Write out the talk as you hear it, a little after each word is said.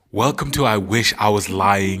Welcome to I Wish I Was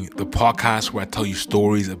Lying, the podcast where I tell you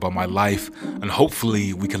stories about my life and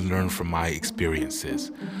hopefully we can learn from my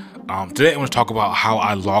experiences. Today I want to talk about how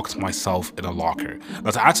I locked myself in a locker.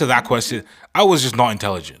 Now, to answer that question, I was just not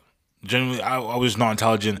intelligent. Generally, I was not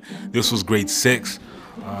intelligent. This was grade 6.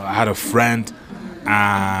 I had a friend,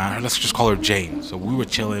 and let's just call her Jane. So we were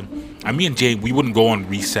chilling, and me and Jane, we wouldn't go on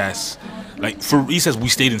recess. Like for recess, we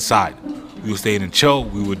stayed inside. We would stay in and chill.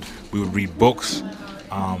 We would read books.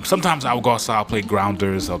 Sometimes I would go outside, I'll play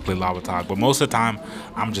grounders, I'll play lava tag, but most of the time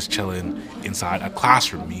I'm just chilling inside a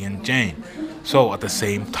classroom, me and Jane. So at the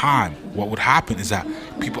same time, what would happen is that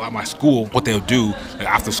people at my school, what they'll do, like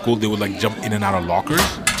after school, they would like jump in and out of lockers.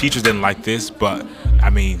 Teachers didn't like this, but I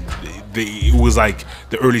mean, it was like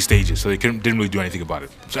the early stages, so they didn't really do anything about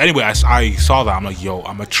it. So anyway, I saw that, I'm like, yo,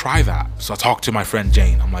 I'm gonna try that. So I talked to my friend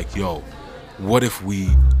Jane, I'm like, yo, what if we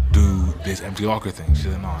do this empty locker thing? She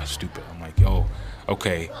said, no, it's stupid. I'm like, yo,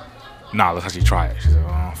 okay, let's actually try it. She said,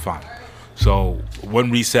 oh, fine. So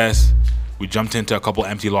one recess, we jumped into a couple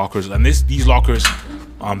empty lockers, and these lockers,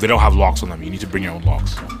 they don't have locks on them. You need to bring your own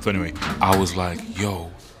locks. So anyway, I was like, yo,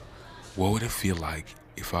 what would it feel like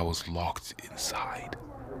if I was locked inside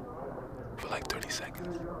for like 30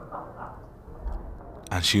 seconds?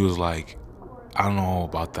 And she was like, I don't know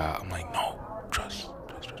about that. I'm like, no, trust.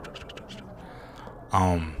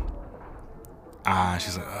 And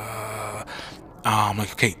she's like, I'm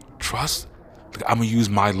like, okay, trust. I'm gonna use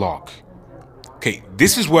my lock. Okay,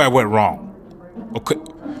 this is where I went wrong. Okay,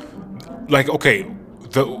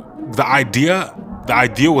 the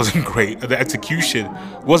idea wasn't great. The execution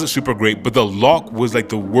wasn't super great, but the lock was like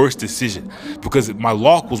the worst decision because my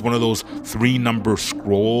lock was one of those 3-number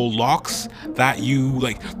scroll locks that you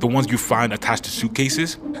like, the ones you find attached to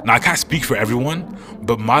suitcases. Now I can't speak for everyone,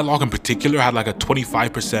 but my lock in particular had like a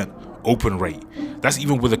 25% open rate. That's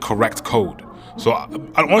even with the correct code. So I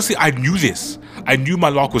honestly, I knew this. I knew my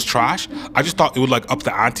lock was trash. I just thought it would like up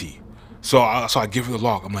the ante. So I give her the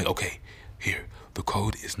lock. I'm like, okay, here, the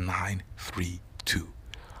code is 932.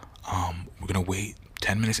 We're gonna wait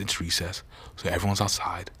 10 minutes into recess, so everyone's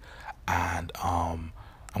outside, and I'm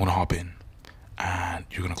gonna hop in, and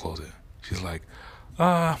you're gonna close it. She's like,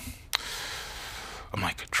 I'm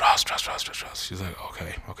like, trust. She's like,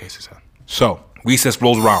 okay, Susan. So recess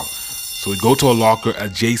rolls around. So we go to a locker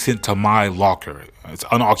adjacent to my locker. It's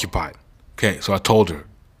unoccupied. Okay, so I told her,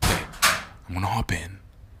 okay, I'm gonna hop in,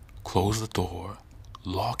 close the door,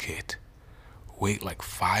 lock it, wait like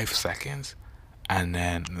 5 seconds, and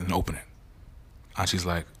then open it. And she's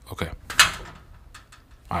like, okay.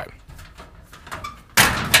 All right.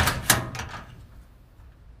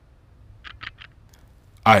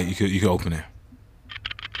 All right, you can open it.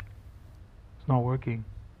 It's not working.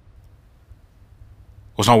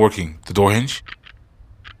 What's not working? The door hinge?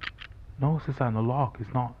 No, it's just on the lock.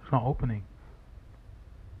 It's not opening.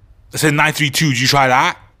 I said 932. Did you try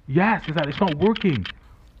that? Yes, it's not working.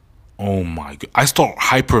 Oh my God. I start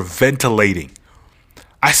hyperventilating.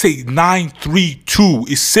 I say 932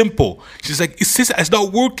 is simple. She's like, it's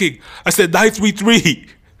not working. I said 933.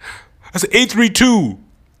 I said 832.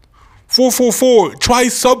 444. Try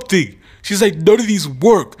something. She's like, none of these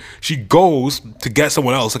work. She goes to get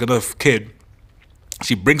someone else, like another kid.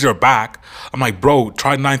 She brings her back. I'm like, bro,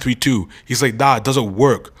 try 932. He's like, nah, it doesn't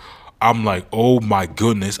work. I'm like, oh my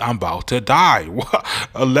goodness, I'm about to die.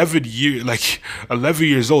 11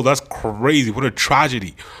 years old. That's crazy. What a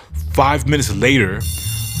tragedy. 5 minutes later,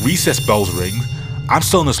 recess bells ring. I'm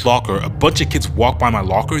still in this locker. A bunch of kids walk by my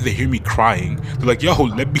locker. They hear me crying. They're like, yo,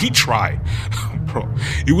 let me try. Bro,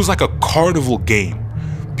 it was like a carnival game.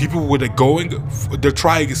 People were like going, they're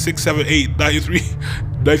trying 6, 7, 8, 93,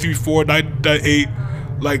 934, 998.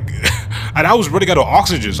 Like, and I was running out of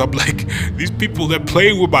oxygen. So I'm like, these people, they're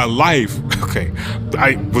playing with my life. Okay,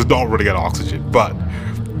 I was not running out of oxygen, but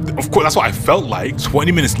of course, that's what I felt like.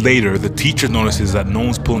 20 minutes later, the teacher notices that no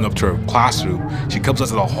one's pulling up to her classroom. She comes out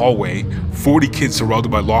to the hallway, 40 kids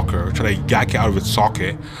surrounded my locker, trying to yank it out of its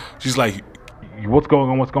socket. She's like, What's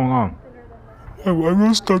going on?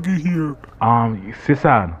 I'm stuck in here.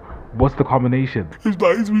 Sisan, what's the combination? It's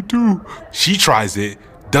 932. She tries it,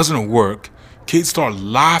 doesn't work. Kids start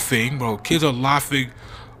laughing, bro. Kids are laughing.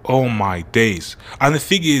 Oh my days. And the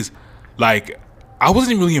thing is, like, I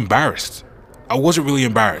wasn't really embarrassed.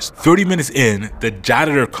 30 minutes in, the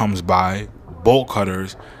janitor comes by, bolt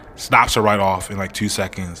cutters, snaps her right off in like 2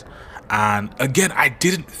 seconds. And again, I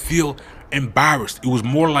didn't feel embarrassed. It was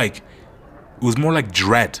more like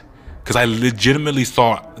dread. Because I legitimately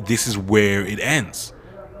thought this is where it ends.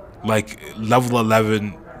 Like, level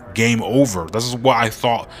 11, game over. This is what I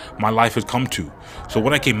thought my life had come to. So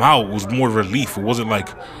when I came out, it was more relief. It wasn't like,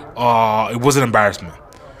 it wasn't embarrassment.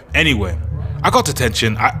 Anyway, I got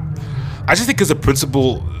detention. I just think as a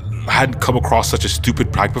principal hadn't come across such a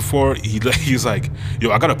stupid prank before. He's like,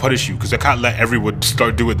 yo, I gotta punish you because I can't let everyone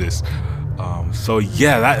start doing this. So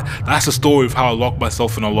yeah, that's the story of how I locked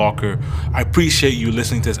myself in a locker. I appreciate you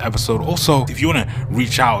listening to this episode. Also, if you want to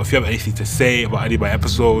reach out, if you have anything to say about any of my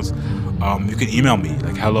episodes, you can email me,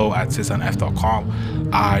 like hello@cisanf.com.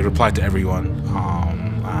 I reply to everyone.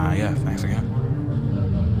 Yeah, thanks again.